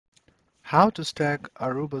How to stack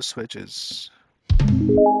Aruba switches.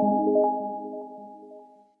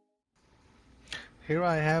 Here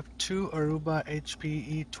I have two Aruba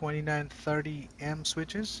HPE 2930M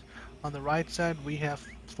switches. On the right side we have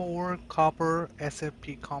four copper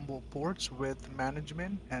SFP combo ports with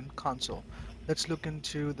management and console. Let's look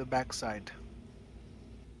into the back side.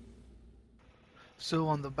 So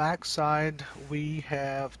on the back side we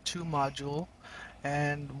have two module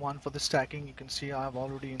and one for the stacking. You can see I've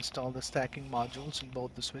already installed the stacking modules in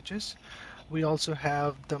both the switches. We also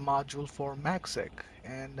have the module for MagSafe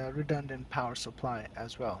and a redundant power supply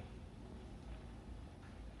as well.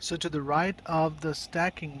 So to the right of the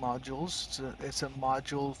stacking modules, it's a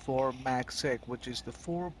module for MagSafe, which is the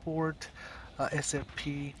 4-port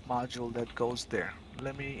SFP module that goes there.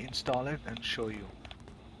 Let me install it and show you.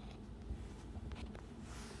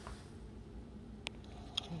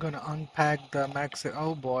 I'm gonna unpack the MagSafe.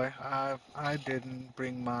 Oh boy, I didn't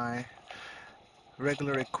bring my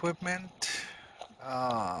regular equipment.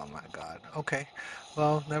 Oh my God. Okay.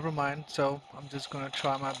 Well, never mind. So I'm just gonna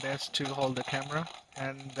try my best to hold the camera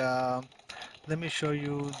and let me show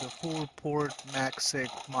you the 4-port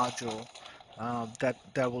MagSafe module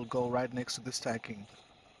that will go right next to the stacking.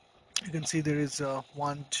 You can see there is a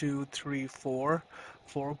 1, 2, 3, 4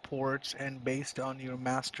 ports, and based on your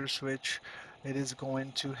master switch, it is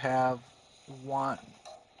going to have one,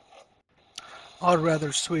 or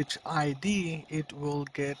rather switch ID, it will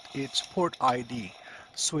get its port ID.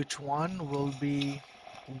 Switch 1 will be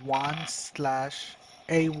 1 slash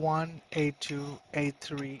A1, A2,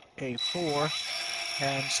 A3, A4,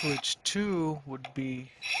 and switch 2 would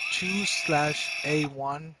be 2 slash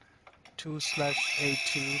A1, 2 slash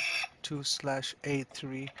A2, 2 slash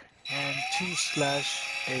A3, and 2 slash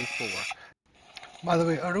A4. By the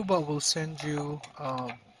way, Aruba will send you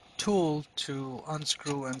a tool to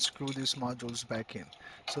unscrew and screw these modules back in.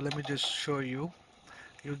 So let me just show you.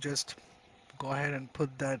 You just go ahead and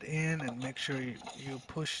put that in and make sure you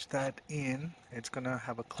push that in. It's gonna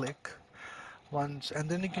have a click once, and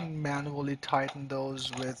then you can manually tighten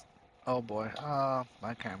those with, oh boy,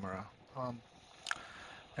 my camera. Um,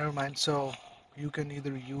 Never mind. So you can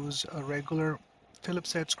either use a regular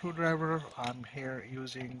Phillips head screwdriver. I'm here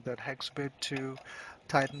using that hex bit to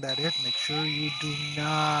tighten that in. Make sure you do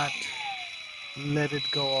not let it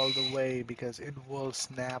go all the way because it will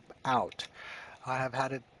snap out. I have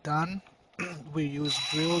had it done. We use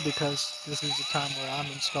drill because this is the time where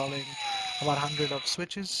I'm installing about 100 of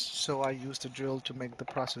switches, so I use the drill to make the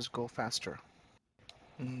process go faster.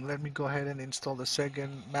 Let me go ahead and install the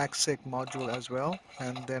second MagSafe module as well,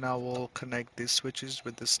 and then I will connect these switches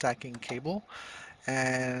with the stacking cable,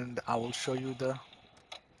 and I will show you the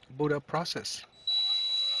boot up process.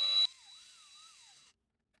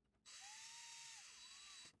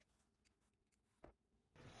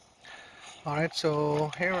 Alright,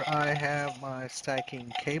 so here I have my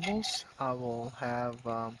stacking cables. I will have,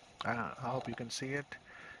 I hope you can see it.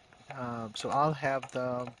 So I'll have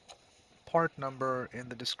the part number in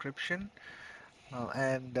the description,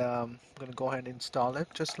 and I'm going to go ahead and install it.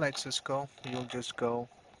 Just like Cisco, you'll just go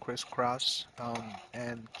crisscross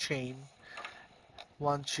and chain.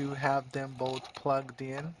 Once you have them both plugged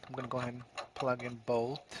in, I'm going to go ahead and plug in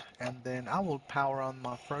both, and then I will power on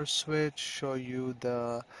my first switch, show you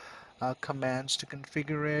the commands to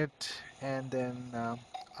configure it, and then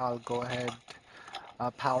I'll go ahead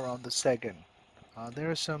power on the second.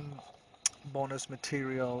 There is some bonus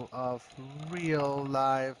material of real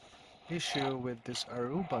life issue with this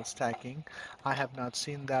Aruba stacking. I have not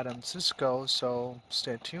seen that on Cisco, so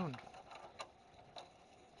stay tuned.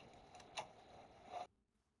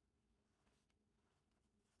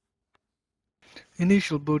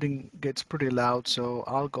 Initial booting gets pretty loud, so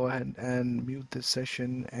I'll go ahead and mute this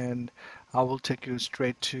session and I will take you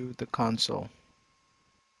straight to the console.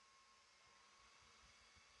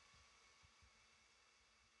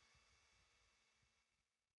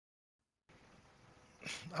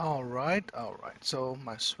 All right. So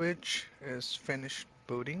my switch is finished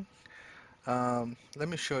booting. Let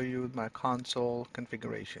me show you my console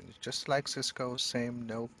configuration. Just like Cisco, same,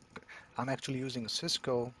 no. I'm actually using a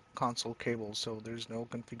Cisco console cable, so there's no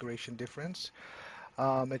configuration difference.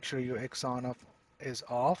 Make sure your X on off is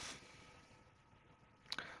off.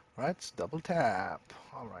 All right, let's double tap.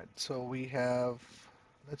 All right, so we have,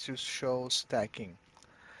 let's just show stacking.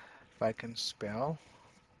 If I can spell,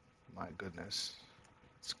 my goodness,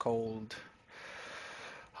 it's cold.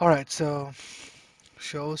 All right, so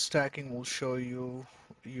show stacking will show you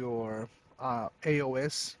your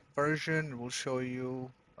AOS version. It will show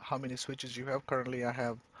you how many switches you have. Currently, I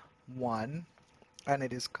have one, and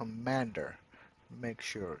it is Commander. Make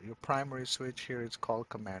sure your primary switch here is called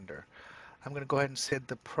Commander. I'm going to go ahead and set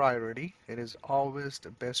the priority. It is always the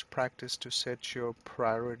best practice to set your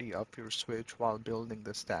priority of your switch while building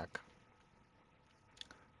the stack.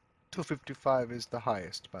 255 is the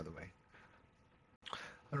highest, by the way.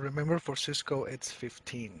 And remember, for Cisco, it's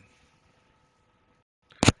 15.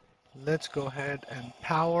 Let's go ahead and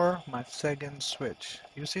power my second switch.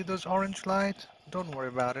 You see those orange lights? Don't worry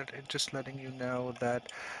about it. It's just letting you know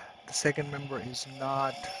that the second member is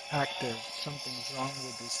not active. Something's wrong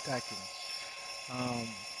with the stacking. Um,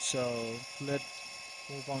 so let's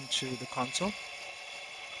move on to the console.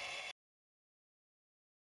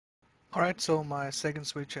 Alright, so my second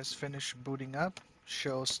switch has finished booting up.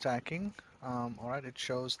 Show stacking. Alright, it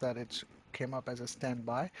shows that it came up as a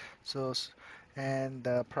standby. So, and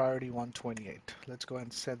priority 128. Let's go ahead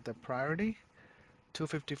and set the priority.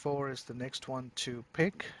 254 is the next one to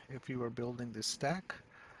pick if you are building this stack.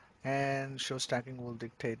 And show stacking will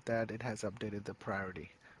dictate that it has updated the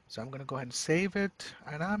priority. So I'm going to go ahead and save it,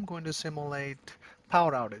 and I'm going to simulate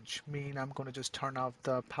power outage, mean I'm going to just turn off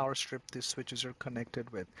the power strip these switches are connected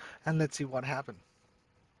with, and let's see what happened.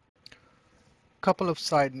 Couple of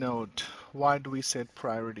side note, why do we set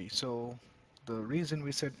priority? So the reason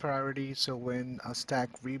we set priority, so when a stack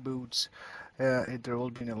reboots, there will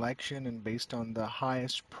be an election, and based on the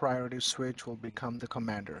highest priority switch will become the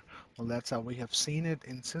commander. Well, that's how we have seen it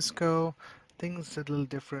in Cisco. Things a little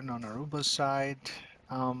different on Aruba side.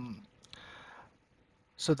 Um,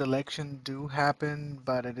 so the election do happen,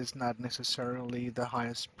 but it is not necessarily the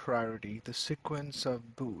highest priority. The sequence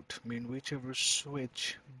of boot, I mean whichever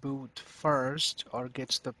switch boot first or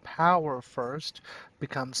gets the power first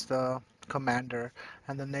becomes the commander,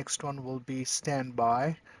 and the next one will be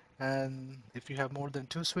standby. And if you have more than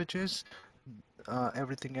two switches,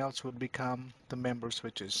 everything else would become the member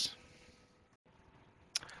switches.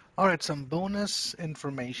 All right, some bonus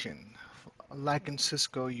information. Like in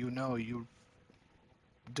Cisco, you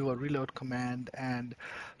do a reload command, and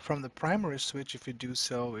from the primary switch, if you do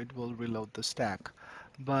so, it will reload the stack.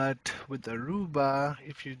 But with Aruba,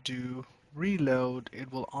 if you do reload,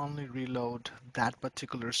 it will only reload that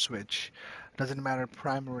particular switch. Doesn't matter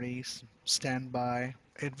primary, standby,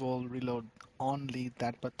 it will reload only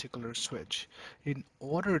that particular switch. In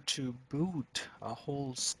order to boot a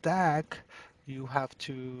whole stack, you have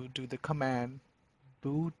to do the command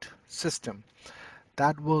boot system.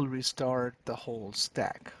 That will restart the whole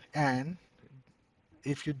stack. And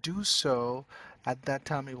if you do so, at that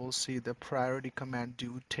time you will see the priority command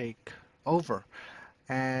do take over,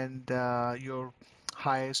 and your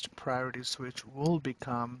highest priority switch will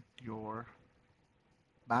become your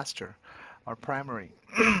master or primary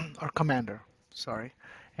or commander, sorry.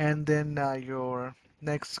 And then your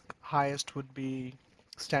next highest would be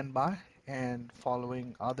standby, and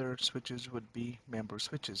following other switches would be member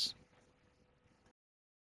switches.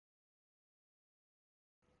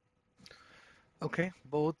 Okay,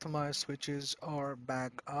 both my switches are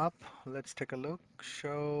back up. Let's take a look.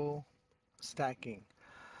 Show stacking.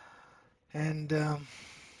 And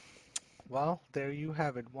well, there you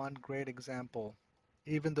have it. One great example.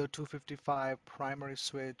 Even though 255 primary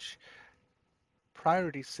switch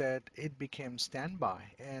priority set, it became standby,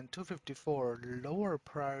 and 254 lower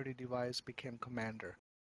priority device became commander.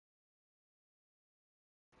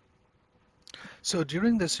 So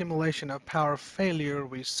during the simulation of power failure,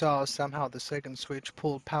 we saw somehow the second switch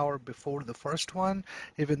pulled power before the first one.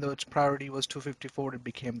 Even though its priority was 254, it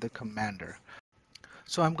became the commander.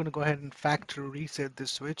 So I'm going to go ahead and factory reset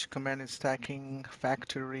this switch. Command is stacking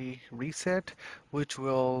factory reset, which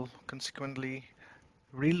will consequently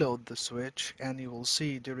reload the switch. And you will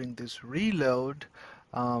see during this reload,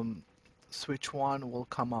 um, switch 1 will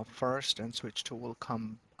come up first and switch 2 will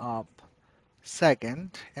come up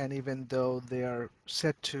second. And even though they are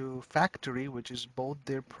set to factory, which is both,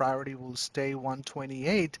 their priority will stay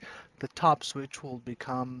 128, the top switch will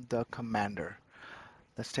become the commander.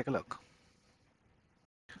 Let's take a look.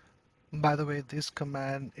 By the way, this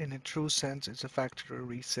command in a true sense is a factory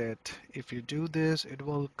reset. If you do this, it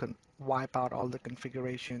will wipe out all the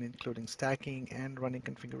configuration, including stacking and running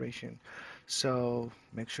configuration. So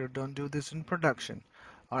make sure don't do this in production.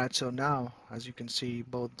 Alright, so now as you can see,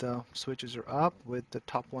 both the switches are up, with the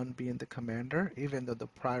top one being the commander, even though the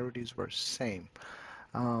priorities were same.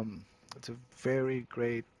 It's a very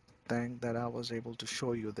great thing that I was able to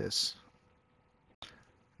show you this.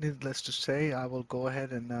 Needless to say, I will go ahead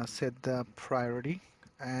and set the priority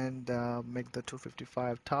and make the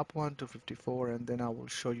 255 top one, 254, and then I will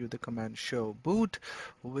show you the command show boot,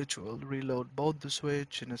 which will reload both the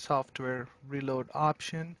switch in a software reload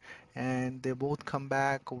option, and they both come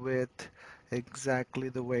back with exactly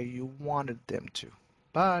the way you wanted them to.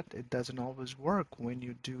 but it doesn't always work when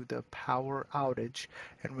you do the power outage.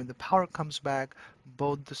 And when the power comes back,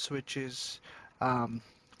 both the switches, um,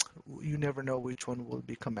 you never know which one will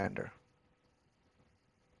be commander.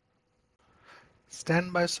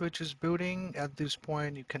 Standby switch is booting. At this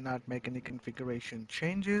point, you cannot make any configuration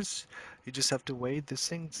changes. You just have to wait. This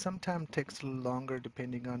thing sometimes takes a little longer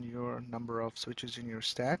depending on your number of switches in your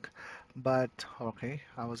stack. But okay,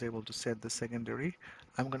 I was able to set the secondary.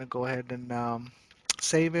 I'm going to go ahead and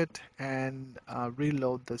save it and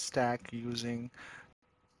reload the stack using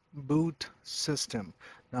boot system.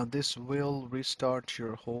 Now this will restart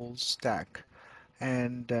your whole stack.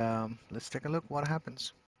 And let's take a look what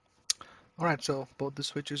happens. Alright, so both the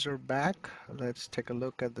switches are back. Let's take a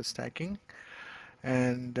look at the stacking.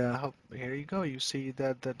 And here you go. You see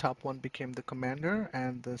that the top one became the commander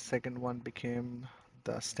and the second one became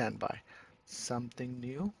the standby. Something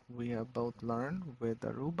new we have both learned with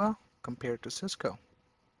Aruba compared to Cisco.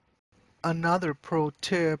 Another pro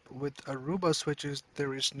tip with Aruba switches,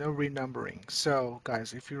 there is no renumbering. So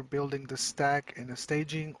guys, if you're building the stack in a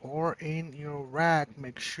staging or in your rack,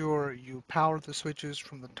 make sure you power the switches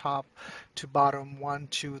from the top to bottom 1,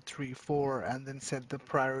 2, 3, 4, and then set the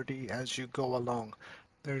priority as you go along.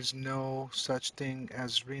 There's no such thing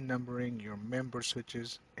as renumbering your member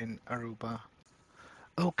switches in Aruba.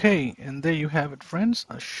 Okay, and there you have it, friends.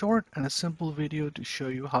 A short and a simple video to show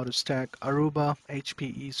you how to stack Aruba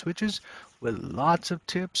HPE switches with lots of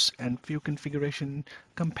tips and few configuration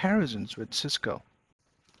comparisons with Cisco.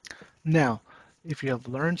 Now, if you have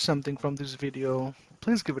learned something from this video,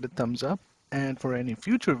 please give it a thumbs up. And for any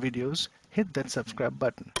future videos, hit that subscribe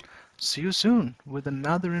button. See you soon with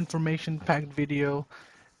another information-packed video.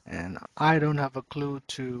 And I don't have a clue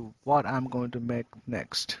to what I'm going to make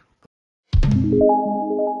next.